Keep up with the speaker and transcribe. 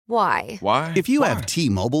Why? Why? If you have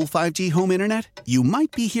T-Mobile 5G home internet, you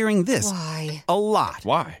might be hearing this Why? a lot.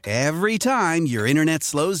 Why? Every time your internet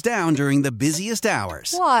slows down during the busiest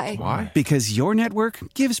hours. Why? Why? Because your network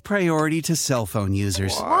gives priority to cell phone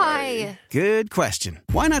users. Why? Good question.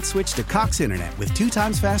 Why not switch to Cox Internet with 2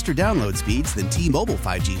 times faster download speeds than T-Mobile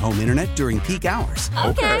 5G home internet during peak hours?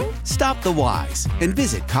 Okay. Stop the whys and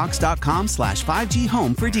visit cox.com/5G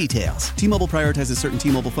home for details. T-Mobile prioritizes certain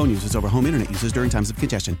T-Mobile phone users over home internet users during times of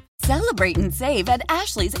congestion. Celebrate and save at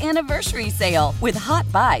Ashley's Anniversary Sale. With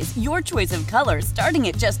Hot Buys, your choice of colors starting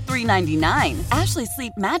at just $3.99. Ashley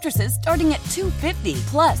Sleep mattresses starting at $2.50.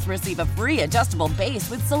 Plus, receive a free adjustable base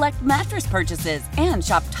with select mattress purchases. And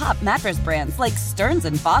shop top mattress brands like Stearns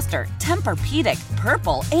 & Foster, Tempur-Pedic,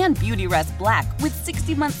 Purple, and Beautyrest Black with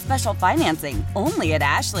 60-month special financing. Only at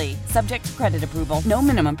Ashley. Subject to credit approval. No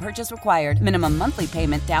minimum purchase required. Minimum monthly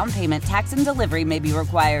payment, down payment, tax, and delivery may be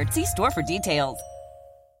required. See store for details.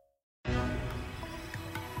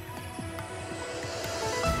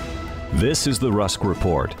 This is the Rusk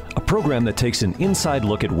Report, a program that takes an inside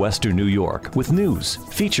look at Western New York with news,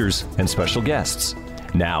 features, and special guests.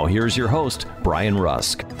 Now, here's your host, Brian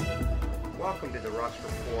Rusk. Welcome to the Rusk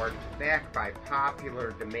Report. Back by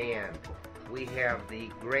popular demand, we have the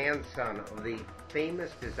grandson of the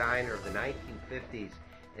famous designer of the 1950s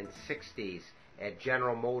and 60s at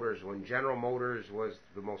General Motors, when General Motors was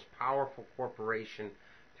the most powerful corporation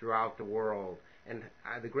throughout the world. And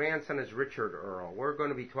the grandson is Richard Earl. We're going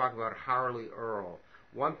to be talking about Harley Earl.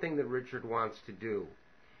 One thing that Richard wants to do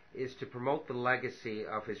is to promote the legacy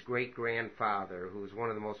of his great-grandfather, who was one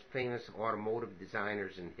of the most famous automotive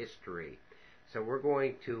designers in history. So we're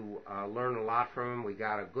going to learn a lot from him. We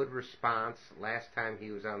got a good response last time he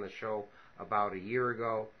was on the show about a year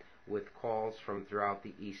ago with calls from throughout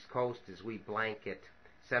the East Coast as we blanket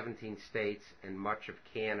 17 states and much of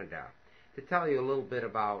Canada. To tell you a little bit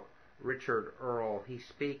about Richard Earl, he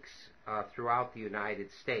speaks throughout the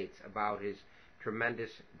United States about his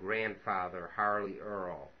tremendous grandfather, Harley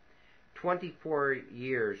Earl. 24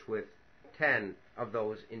 years with 10 of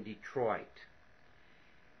those in Detroit.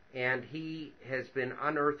 And he has been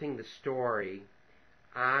unearthing the story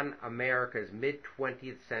on America's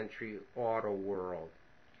mid-20th century auto world.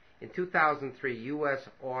 In 2003, U.S.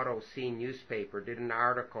 Auto Scene newspaper did an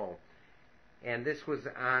article, and this was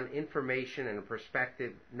on information and a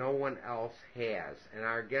perspective no one else has. And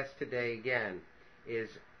our guest today, again,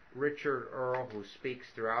 is Richard Earl, who speaks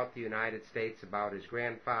throughout the United States about his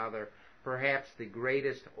grandfather, perhaps the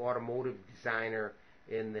greatest automotive designer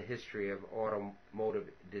in the history of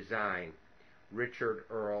automotive design. Richard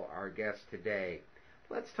Earl, our guest today.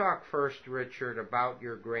 Let's talk first, Richard, about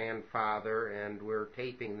your grandfather, and we're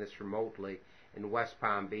taping this remotely in West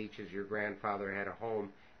Palm Beach, as your grandfather had a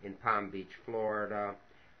home in Palm Beach, Florida.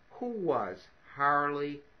 Who was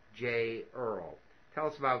Harley J. Earl? Tell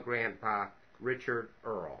us about Grandpa Richard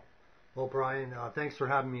Earl. Well, Brian, thanks for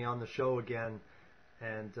having me on the show again.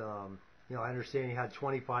 And, I understand you had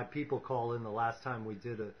 25 people call in the last time we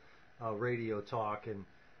did a radio talk. And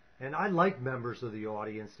I'd like members of the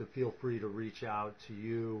audience to feel free to reach out to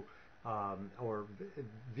you or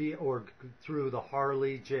through the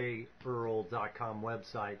HarleyJEarl.com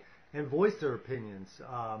website and voice their opinions.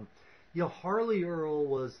 Harley Earl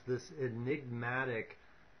was this enigmatic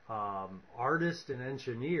artist and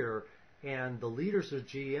engineer, and the leaders of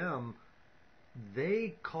GM,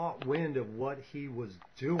 they caught wind of what he was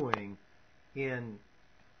doing in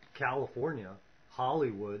California,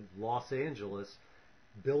 Hollywood, Los Angeles,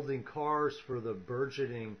 building cars for the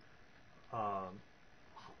burgeoning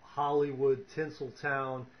Hollywood,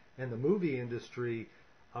 Tinseltown, and the movie industry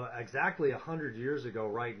exactly 100 years ago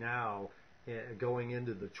right now, going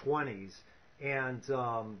into the 20s. And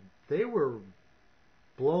they were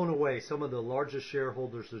blown away, some of the largest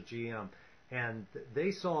shareholders of GM. And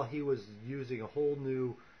they saw he was using a whole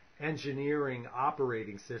new engineering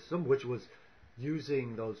operating system, which was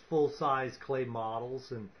using those full-size clay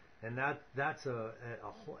models, and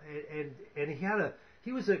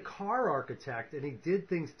he was a car architect, and he did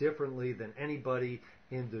things differently than anybody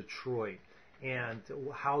in Detroit and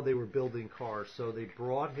how they were building cars. So they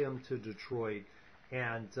brought him to Detroit,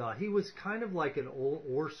 and he was kind of like an old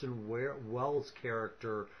Orson Welles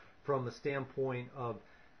character from the standpoint of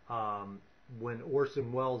when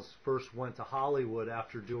Orson Welles first went to Hollywood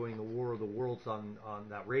after doing the War of the Worlds on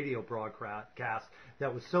that radio broadcast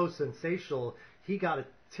that was so sensational, he got a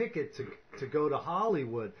ticket to go to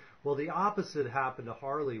Hollywood. Well, the opposite happened to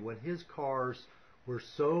Harley. When his cars were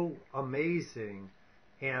so amazing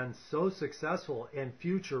and so successful and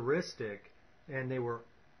futuristic, and they were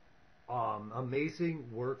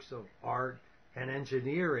amazing works of art and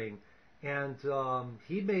engineering, And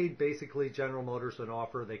he made basically General Motors an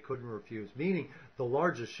offer they couldn't refuse, meaning the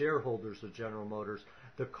largest shareholders of General Motors.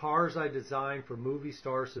 The cars I designed for movie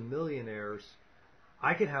stars and millionaires,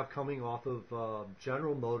 I could have coming off of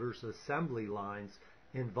General Motors assembly lines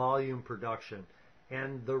in volume production.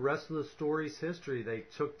 And the rest of the story's history. They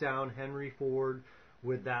took down Henry Ford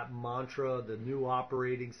with that mantra, the new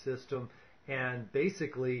operating system, and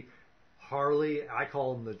basically Harley, I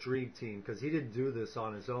call him the dream team because he didn't do this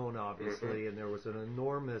on his own, obviously, and there was an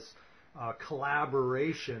enormous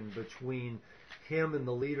collaboration between him and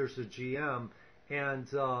the leaders of GM,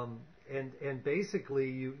 and basically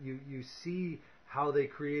you see how they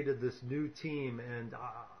created this new team and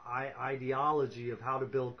ideology of how to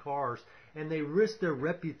build cars, and they risked their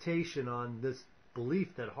reputation on this belief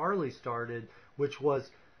that Harley started, which was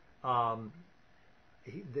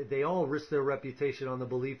they all risked their reputation on the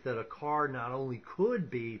belief that a car not only could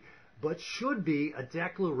be, but should be a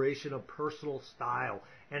declaration of personal style.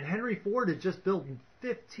 And Henry Ford had just built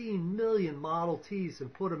 15 million Model Ts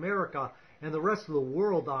and put America and the rest of the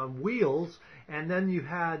world on wheels. And then you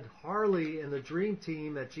had Harley and the Dream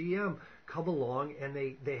Team at GM come along, and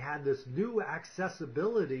they had this new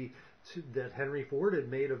accessibility that Henry Ford had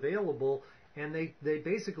made available, and they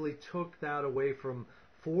basically took that away from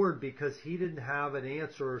Ford because he didn't have an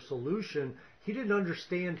answer or solution. He didn't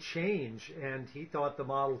understand change, and he thought the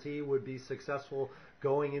Model T would be successful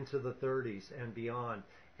going into the 30s and beyond.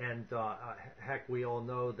 And heck, we all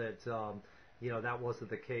know that that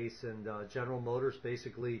wasn't the case. And General Motors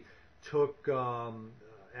basically took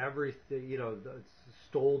everything,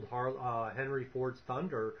 stole Henry Ford's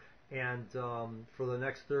thunder, and for the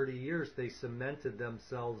next 30 years they cemented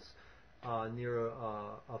themselves near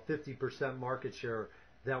a 50% market share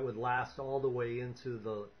that would last all the way into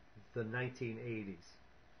the 1980s.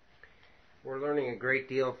 We're learning a great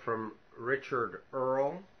deal from Richard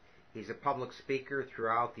Earl. He's a public speaker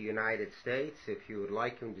throughout the United States. If you would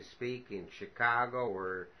like him to speak in Chicago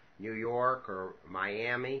or New York or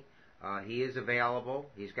Miami, he is available.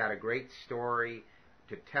 He's got a great story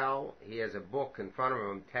to tell. He has a book in front of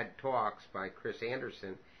him, TED Talks by Chris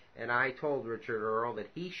Anderson, and I told Richard Earl that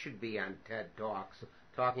he should be on TED Talks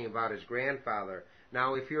talking about his grandfather.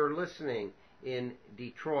 Now, if you're listening in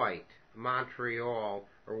Detroit, Montreal,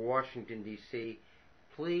 or Washington, D.C.,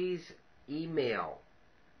 please email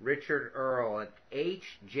Richard Earl at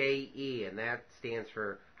HJE, and that stands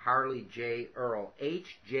for Harley J. Earl,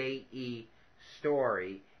 HJE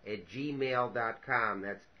Story at gmail.com.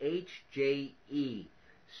 That's HJE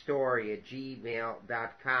Story at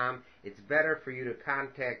gmail.com. It's better for you to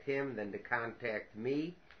contact him than to contact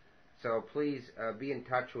me, so please be in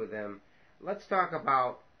touch with him. Let's talk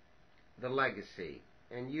about the legacy.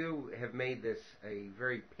 And you have made this a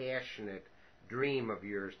very passionate dream of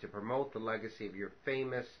yours to promote the legacy of your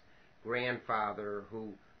famous grandfather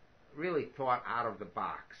who really thought out of the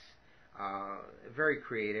box. Very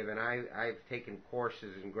creative, and I've taken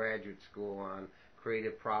courses in graduate school on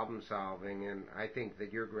creative problem solving, and I think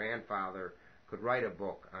that your grandfather could write a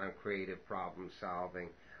book on creative problem solving.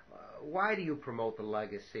 Why do you promote the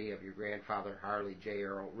legacy of your grandfather, Harley J.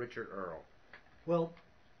 Earl, Richard Earl? Well,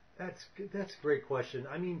 that's a great question.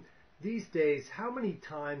 I mean, these days, how many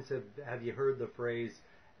times have you heard the phrase,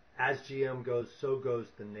 as GM goes, so goes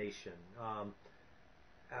the nation?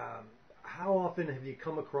 How often have you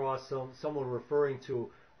come across someone referring to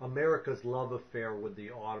America's love affair with the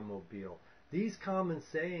automobile? These common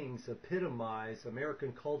sayings epitomize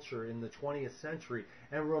American culture in the 20th century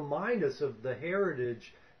and remind us of the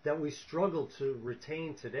heritage that we struggle to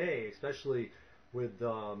retain today, especially with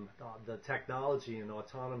the technology and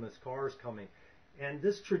autonomous cars coming. And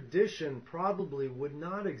this tradition probably would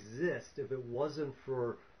not exist if it wasn't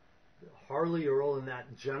for Harley Earl and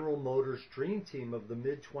that General Motors dream team of the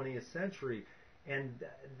mid-20th century, and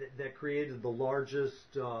that created the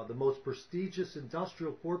largest, the most prestigious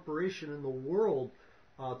industrial corporation in the world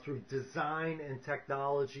through design and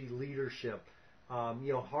technology leadership.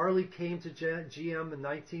 Harley came to GM in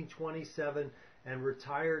 1927 and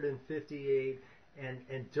retired in 58.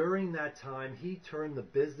 And during that time, he turned the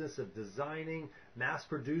business of designing, mass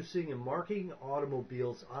producing, and marketing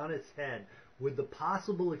automobiles on its head. With the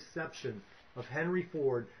possible exception of Henry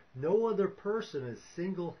Ford, no other person has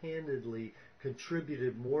single-handedly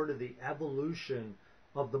contributed more to the evolution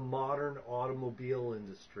of the modern automobile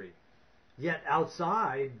industry. Yet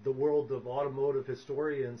outside the world of automotive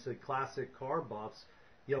historians and classic car buffs,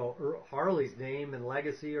 Harley's name and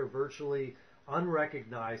legacy are virtually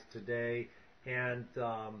unrecognized today. And,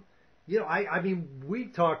 I mean, we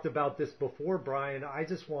talked about this before, Brian. I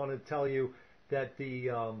just want to tell you that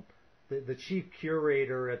the chief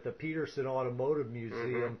curator at the Peterson Automotive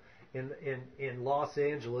Museum in Los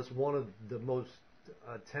Angeles, one of the most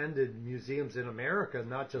attended museums in America,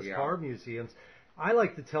 not just car museums. I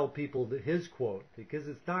like to tell people that his quote, because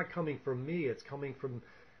it's not coming from me, it's coming from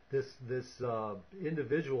this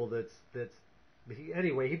individual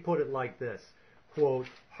he put it like this, quote,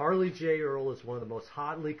 Harley J. Earl is one of the most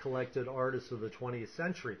hotly collected artists of the 20th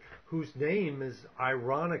century, whose name is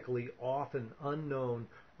ironically often unknown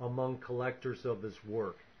among collectors of his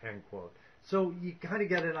work, end quote. So you kind of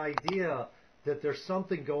get an idea that there's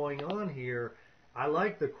something going on here. I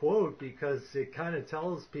like the quote because it kind of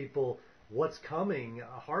tells people what's coming.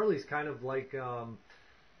 Harley's kind of like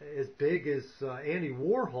as big as Andy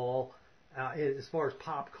Warhol as far as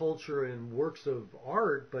pop culture and works of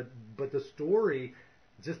art, but the story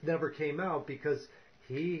just never came out because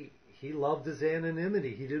he loved his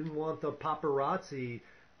anonymity. He didn't want the paparazzi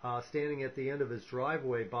standing at the end of his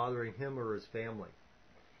driveway bothering him or his family.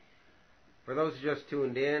 For those who just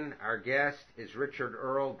tuned in, our guest is Richard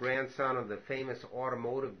Earl, grandson of the famous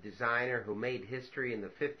automotive designer who made history in the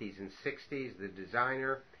 50s and 60s. The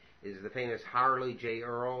designer is the famous Harley J.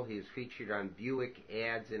 Earl. He was featured on Buick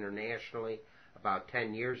ads internationally about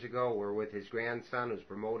 10 years ago. We're with his grandson who's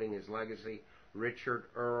promoting his legacy, Richard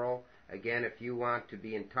Earl. Again, if you want to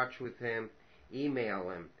be in touch with him, email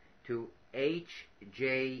him to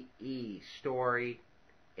HJE Story,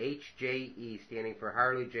 HJE standing for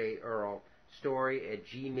Harley J. Earl,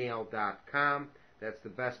 story@gmail.com. That's the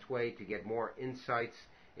best way to get more insights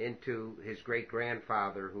into his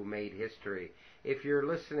great-grandfather who made history. If you're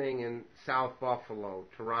listening in South Buffalo,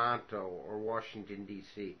 Toronto, or Washington,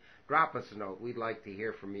 D.C., drop us a note. We'd like to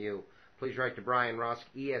hear from you. Please write to Brian Rusk,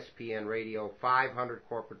 ESPN Radio, 500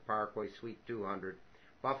 Corporate Parkway, Suite 200,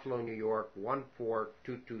 Buffalo, New York,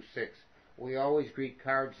 14226. We always greet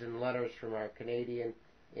cards and letters from our Canadian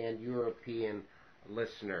and European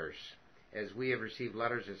listeners, as we have received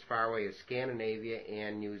letters as far away as Scandinavia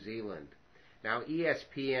and New Zealand. Now,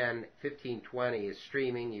 ESPN 1520 is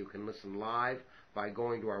streaming. You can listen live by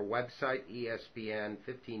going to our website,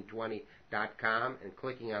 ESPN1520.com, and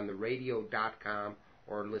clicking on the radio.com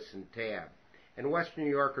or listen tab. And Western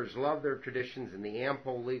New Yorkers love their traditions, and the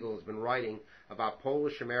Ampo Legal has been writing about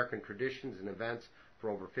Polish-American traditions and events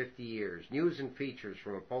for over 50 years. News and features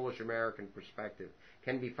from a Polish-American perspective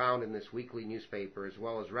can be found in this weekly newspaper, as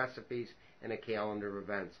well as recipes and a calendar of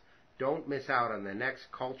events. Don't miss out on the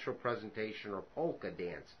next cultural presentation or polka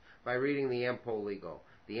dance by reading the Ampo Legal.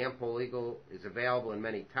 The Ampo Legal is available in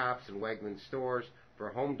many Tops and Wegmans stores. For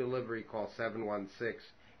home delivery, call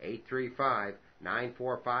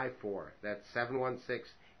 716-835-9454. That's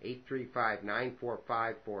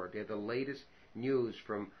 716-835-9454. They're the latest news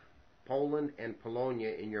from Poland and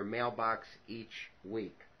Polonia in your mailbox each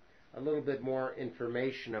week. A little bit more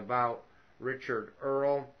information about Richard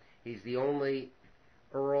Earl. He's the only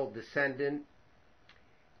Earl descendant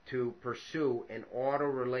to pursue an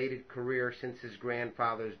auto-related career since his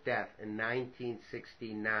grandfather's death in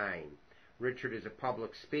 1969. Richard is a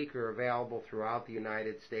public speaker available throughout the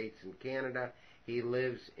United States and Canada. He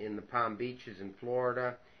lives in the Palm Beaches in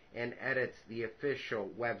Florida and edits the official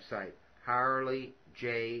website,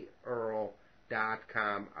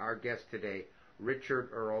 HarleyJEarl.com. Our guest today, Richard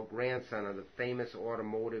Earl, grandson of the famous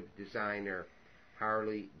automotive designer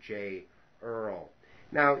Harley J. Earl.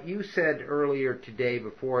 Now, you said earlier today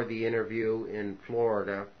before the interview in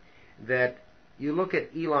Florida that you look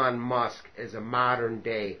at Elon Musk as a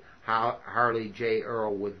modern-day Harley J.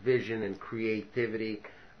 Earl with vision and creativity.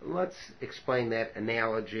 Let's explain that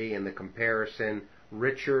analogy and the comparison.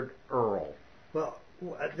 Richard Earl. Well,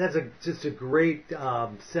 that's just a great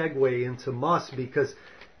segue into Musk, because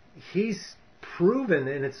he's proven,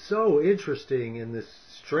 and it's so interesting in this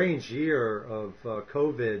strange year of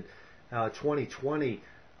COVID 2020.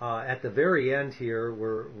 At the very end here,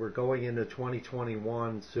 we're going into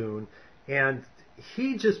 2021 soon, and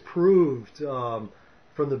he just proved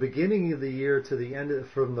from the beginning of the year to the end,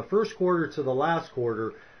 from the first quarter to the last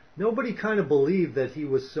quarter, nobody kind of believed that he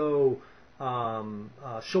was so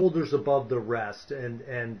shoulders above the rest,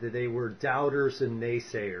 and they were doubters and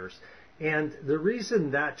naysayers. And the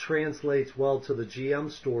reason that translates well to the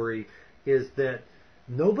GM story is that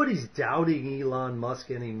nobody's doubting Elon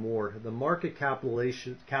Musk anymore. The market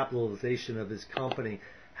capitalization of his company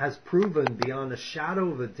has proven beyond a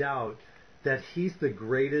shadow of a doubt that he's the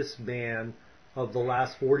greatest man of the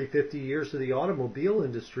last 40, 50 years of the automobile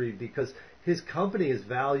industry, because his company is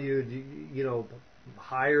valued,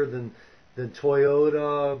 higher than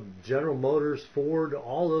Toyota, General Motors, Ford,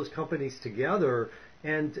 all those companies together.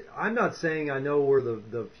 And I'm not saying I know where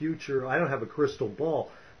the future, I don't have a crystal ball,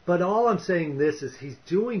 but all I'm saying this is he's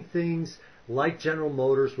doing things like General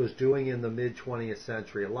Motors was doing in the mid 20th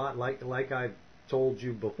century. A lot like I've told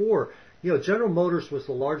you before. General Motors was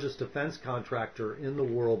the largest defense contractor in the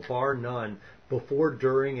world, bar none, before,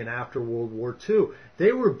 during, and after World War II.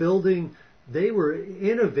 They were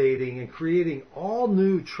innovating and creating all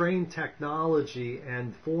new train technology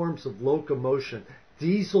and forms of locomotion.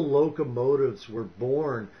 Diesel locomotives were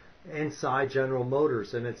born inside General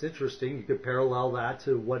Motors, and it's interesting. You could parallel that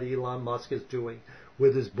to what Elon Musk is doing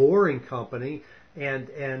with his Boring company,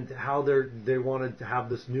 and how they wanted to have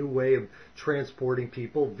this new way of transporting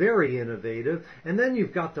people, very innovative. And then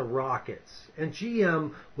you've got the rockets, and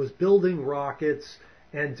GM was building rockets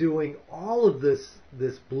and doing all of this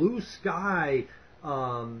blue sky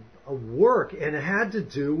work, and it had to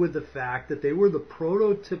do with the fact that they were the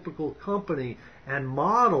prototypical company and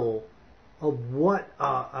model of what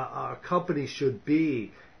a company should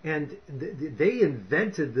be. And they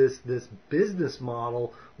invented this business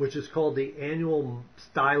model, which is called the annual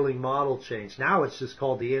styling model change. Now it's just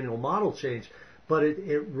called the annual model change, but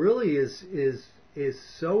it really is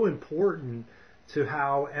so important to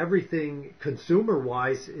how everything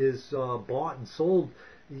consumer-wise is bought and sold.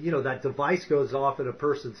 That device goes off in a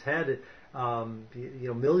person's head,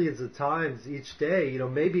 millions of times each day.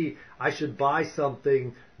 Maybe I should buy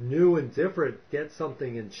something new and different, get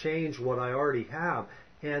something and change what I already have.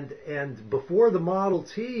 And before the Model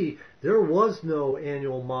T, there was no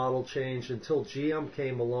annual model change until GM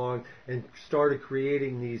came along and started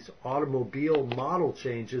creating these automobile model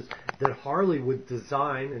changes that Harley would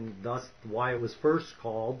design, and thus why it was first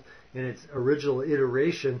called in its original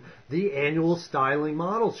iteration the annual styling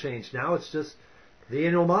model change. Now it's just the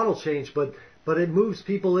annual model change, but it moves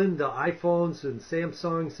people into iPhones and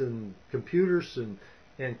Samsungs and computers and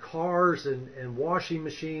cars and washing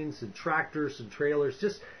machines and tractors and trailers,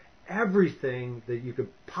 just everything that you could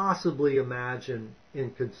possibly imagine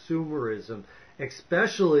in consumerism,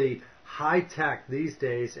 especially high tech these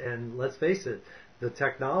days. And let's face it, the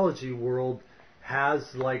technology world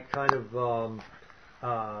has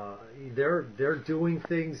they're doing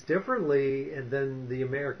things differently than the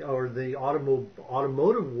the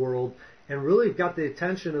automotive world, and really got the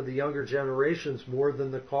attention of the younger generations more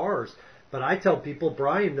than the cars. But I tell people,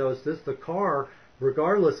 Brian knows this, the car,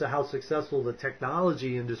 regardless of how successful the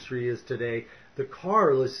technology industry is today, the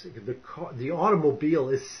automobile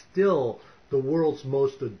is still the world's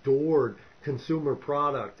most adored consumer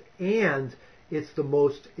product, and it's the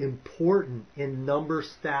most important in number,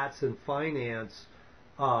 stats, and finance.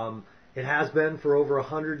 It has been for over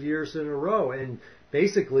 100 years in a row, and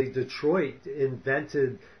basically Detroit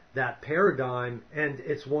invented that paradigm, and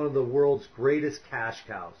it's one of the world's greatest cash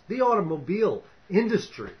cows. The automobile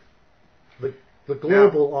industry, the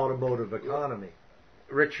global automotive economy.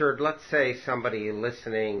 Richard, let's say somebody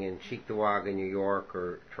listening in Cheektowaga, New York,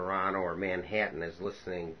 or Toronto, or Manhattan is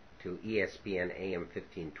listening to ESPN AM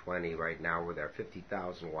 1520 right now with our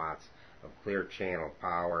 50,000 watts of clear channel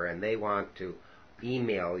power, and they want to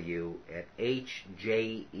email you at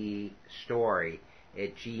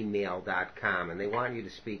hjestory@gmail.com, and they want you to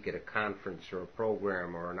speak at a conference or a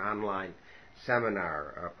program or an online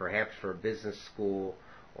seminar, perhaps for a business school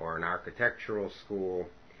or an architectural school.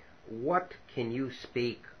 What can you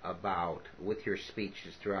speak about with your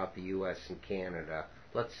speeches throughout the U.S. and Canada?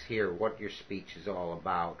 Let's hear what your speech is all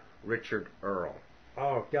about. Richard Earl.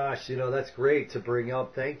 Oh gosh, that's great to bring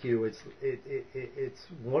up. Thank you. It's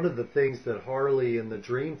one of the things that Harley and the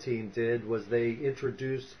Dream Team did was they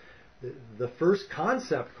introduced the first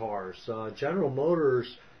concept cars. General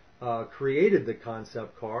Motors created the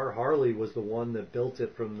concept car. Harley was the one that built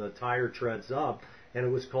it from the tire treads up, and it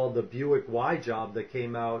was called the Buick Y-Job that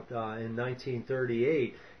came out in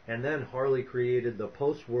 1938. And then Harley created the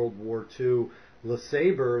post-World War II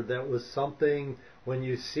LeSabre that was something, when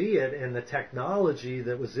you see it, and the technology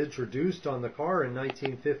that was introduced on the car in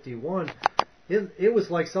 1951, it was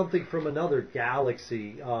like something from another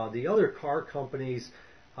galaxy. The other car companies,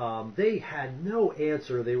 they had no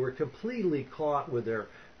answer. They were completely caught with their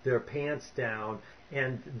pants down,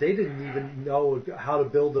 and they didn't even know how to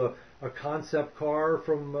build a concept car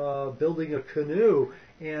from building a canoe.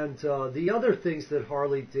 And the other things that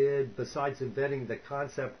Harley did, besides inventing the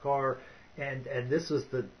concept car, and this was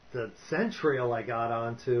the scent trail I got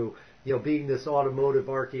onto, being this automotive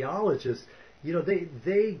archaeologist,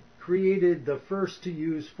 they created the first to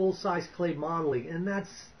use full-size clay modeling, and that's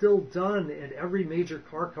still done at every major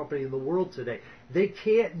car company in the world today. They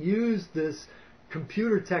can't use this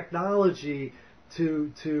computer technology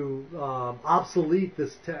to obsolete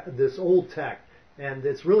this old tech, and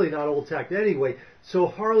it's really not old tech anyway. So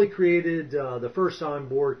Harley created the first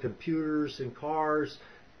onboard computers in cars,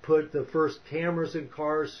 put the first cameras in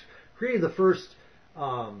cars, created the first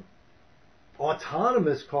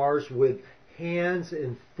autonomous cars with hands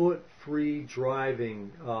and foot free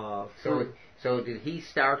driving. So did he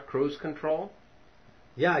start cruise control?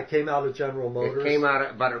 Yeah, it came out of General Motors. It came out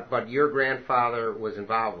of, but your grandfather was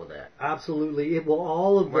involved with that. Absolutely. It will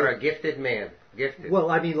all of What a gifted man. Gifted. Well,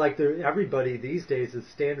 I mean, like everybody these days, it's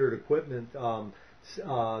standard equipment.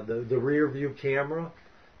 The rear view camera,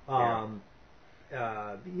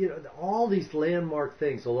 all these landmark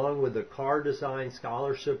things, along with the car design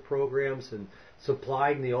scholarship programs and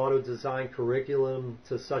supplying the auto design curriculum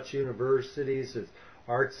to such universities as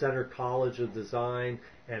Art Center College of Design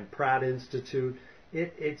and Pratt Institute.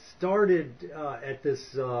 It started at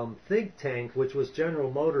this think tank, which was General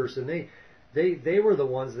Motors, and they were the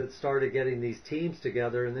ones that started getting these teams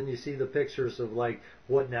together. And then you see the pictures of like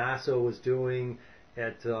what NASA was doing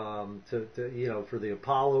at for the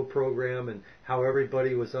Apollo program, and how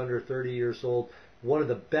everybody was under 30 years old. One of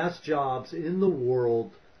the best jobs in the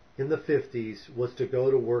world in the 50s was to go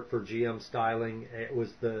to work for GM Styling. It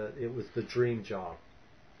was the dream job.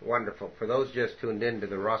 Wonderful. For those just tuned in to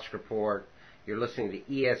the Rusk Report, you're listening to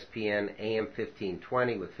ESPN AM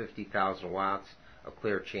 1520 with 50,000 watts of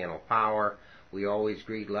clear channel power. We always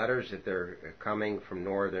greet letters if they're coming from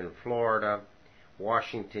northern Florida,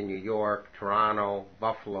 Washington, New York, Toronto,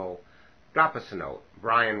 Buffalo. Drop us a note.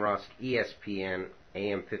 Brian Rusk, ESPN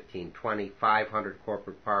AM 1520, 500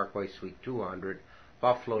 Corporate Parkway, Suite 200,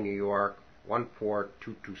 Buffalo, New York,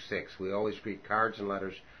 14226. We always greet cards and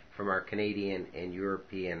letters from our Canadian and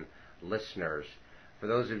European listeners. For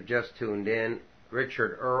those who've just tuned in,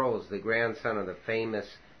 Richard Earl is the grandson of the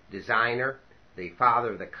famous designer, the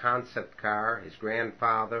father of the concept car. His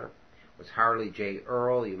grandfather was Harley J.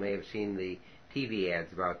 Earl. You may have seen the TV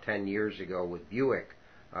ads about 10 years ago with Buick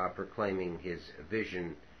proclaiming his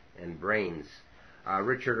vision and brains.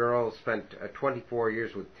 Richard Earl spent 24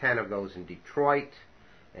 years with 10 of those in Detroit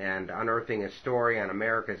and unearthing a story on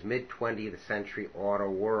America's mid-20th century auto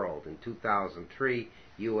world. In 2003,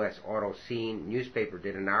 U.S. Auto Scene newspaper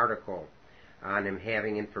did an article on him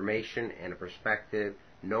having information and a perspective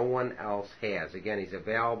no one else has. Again, he's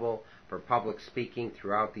available for public speaking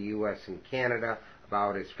throughout the U.S. and Canada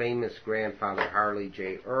about his famous grandfather, Harley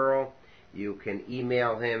J. Earl. You can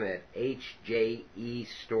email him at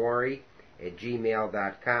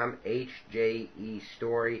hjestory@gmail.com,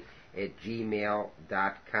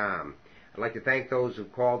 hjestory@gmail.com. I'd like to thank those who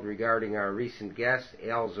called regarding our recent guest,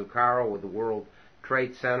 Al Zuccaro with the World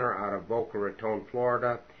Trade Center out of Boca Raton,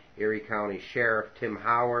 Florida, Erie County Sheriff Tim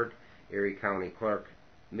Howard, Erie County Clerk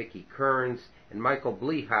Mickey Kearns, and Michael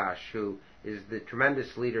Blehash, who is the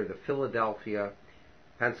tremendous leader of the Philadelphia,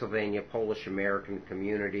 Pennsylvania Polish American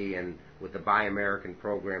community and with the Buy American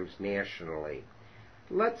programs nationally.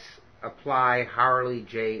 Let's apply Harley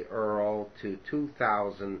J. Earl to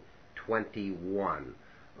 2021.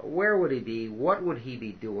 Where would he be? What would he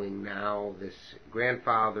be doing now? This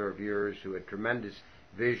grandfather of yours who had tremendous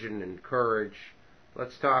vision and courage.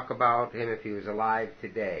 Let's talk about him if he was alive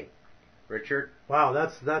today. Richard? Wow,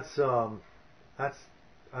 that's a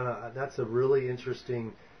really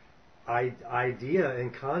interesting idea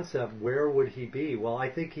and concept. Where would he be? Well, I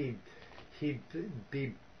think he'd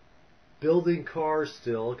be building cars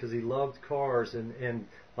still because he loved cars, and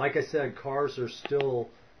like I said, cars are still,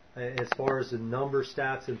 as far as the number,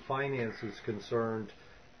 stats, and finance is concerned,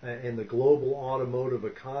 in the global automotive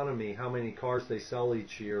economy, how many cars they sell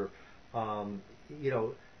each year.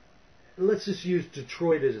 Let's just use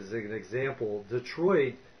Detroit as an example.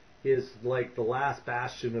 Detroit is like the last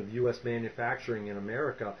bastion of U.S. manufacturing in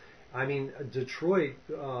America. I mean, Detroit,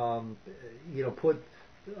 put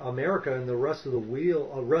America and the rest of the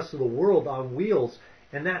world on wheels,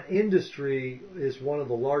 and that industry is one of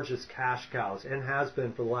the largest cash cows and has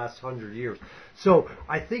been for the last 100 years. So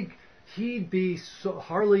I think he'd be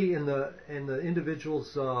Harley and the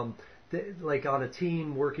individuals like on a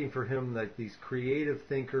team working for him, like these creative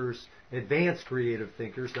thinkers, advanced creative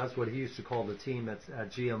thinkers. That's what he used to call the team at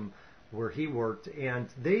GM where he worked, and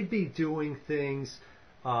they'd be doing things.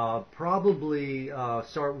 Probably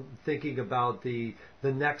start thinking about the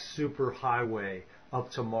next super highway of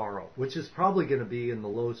tomorrow, which is probably going to be in the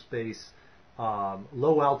low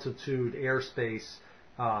altitude airspace,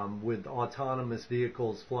 with autonomous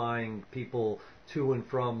vehicles flying people to and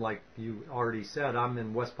from, like you already said. I'm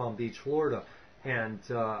in West Palm Beach, Florida, and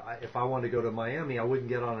if I wanted to go to Miami, I wouldn't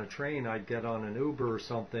get on a train. I'd get on an Uber or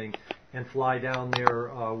something and fly down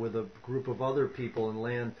there with a group of other people and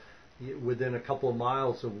land within a couple of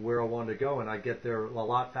miles of where I wanted to go, and I get there a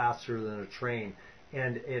lot faster than a train,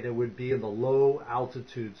 and it would be in the low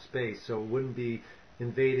altitude space, so it wouldn't be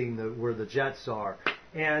invading where the jets are.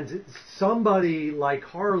 And somebody like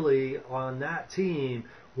Harley on that team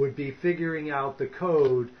would be figuring out the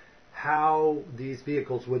code how these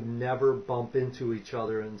vehicles would never bump into each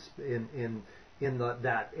other in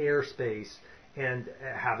that airspace and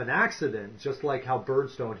have an accident, just like how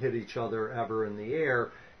birds don't hit each other ever in the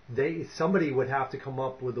air. Somebody would have to come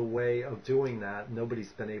up with a way of doing that.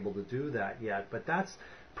 Nobody's been able to do that yet, but that's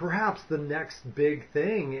perhaps the next big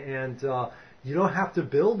thing. And you don't have to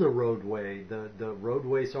build a roadway. The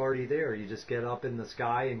roadway's already there. You just get up in the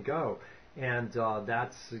sky and go. And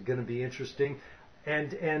that's going to be interesting.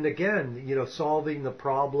 And again, solving the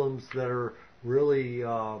problems that are really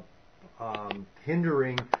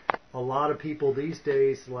hindering a lot of people these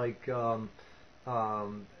days, like the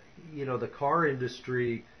car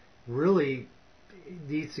industry really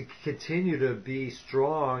needs to continue to be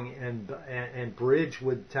strong and bridge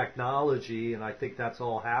with technology, and I think that's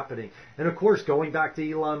all happening. And of course, going back to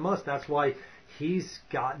Elon Musk, that's why he's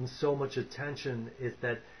gotten so much attention, is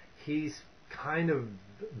that he's kind of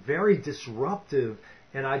very disruptive.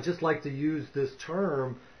 And I just like to use this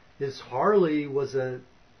term, is Harley was an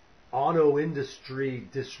auto industry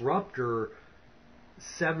disruptor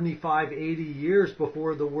 75, 80 years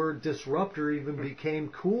before the word disruptor even became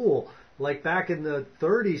cool. Like back in the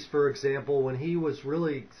 30s, for example, when he was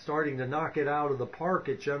really starting to knock it out of the park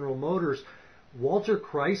at General Motors, Walter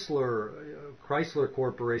Chrysler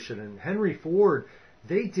Corporation, and Henry Ford,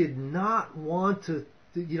 they did not want to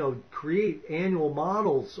create annual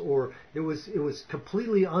models, or it was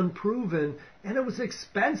completely unproven, and it was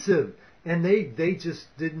expensive, and they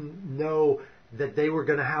just didn't know that they were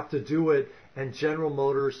going to have to do it. And General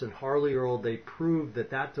Motors and Harley Earl, they proved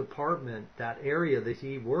that department, that area that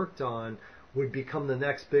he worked on, would become the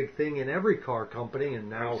next big thing in every car company. And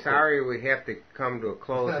now, I'm sorry we have to come to a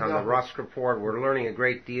close on the Rusk Report. We're learning a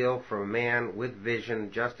great deal from a man with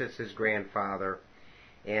vision, just as his grandfather.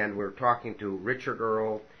 And we're talking to Richard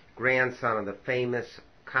Earl, grandson of the famous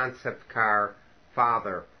concept car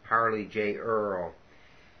father, Harley J. Earl.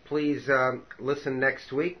 Please listen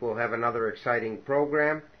next week. We'll have another exciting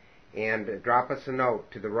program. And drop us a note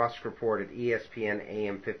to the Rusk Report at ESPN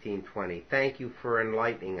AM 1520. Thank you for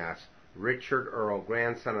enlightening us. Richard Earl,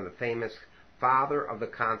 grandson of the famous father of the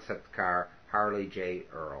concept car, Harley J.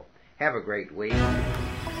 Earl. Have a great week.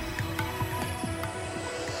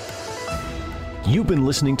 You've been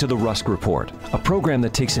listening to The Rusk Report, a program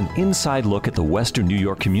that takes an inside look at the Western New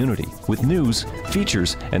York community with news,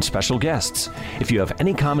 features, and special guests. If you have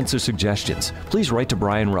any comments or suggestions, please write to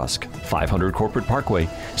Brian Rusk, 500 Corporate Parkway,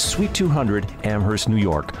 Suite 200, Amherst, New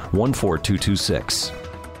York, 14226.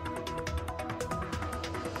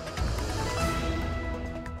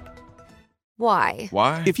 Why?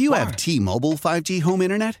 Why? If you have T-Mobile 5G home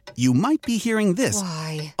internet, you might be hearing this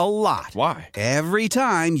Why? a lot. Why? Every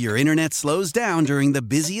time your internet slows down during the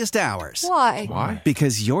busiest hours. Why? Why?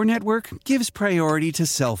 Because your network gives priority to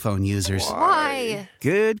cell phone users. Why?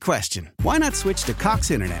 Good question. Why not switch to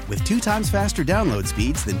Cox Internet with 2 times faster download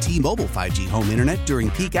speeds than T-Mobile 5G home internet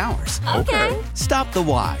during peak hours? Okay. Stop the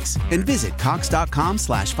whys and visit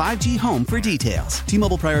cox.com/5G home for details.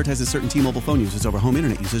 T-Mobile prioritizes certain T-Mobile phone users over home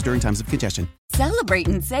internet users during times of congestion. Celebrate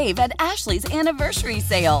and save at Ashley's Anniversary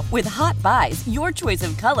Sale. With Hot Buys, your choice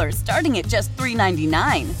of colors starting at just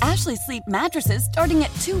 $3.99. Ashley Sleep mattresses starting at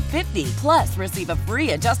 $2.50. Plus, receive a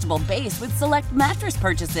free adjustable base with select mattress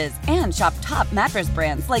purchases. And shop top mattress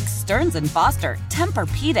brands like Stearns & Foster,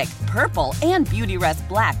 Tempur-Pedic, Purple, and Beautyrest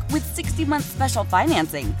Black with 60-month special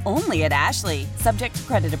financing. Only at Ashley. Subject to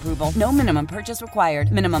credit approval. No minimum purchase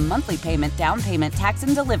required. Minimum monthly payment, down payment, tax,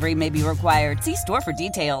 and delivery may be required. See store for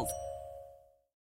details.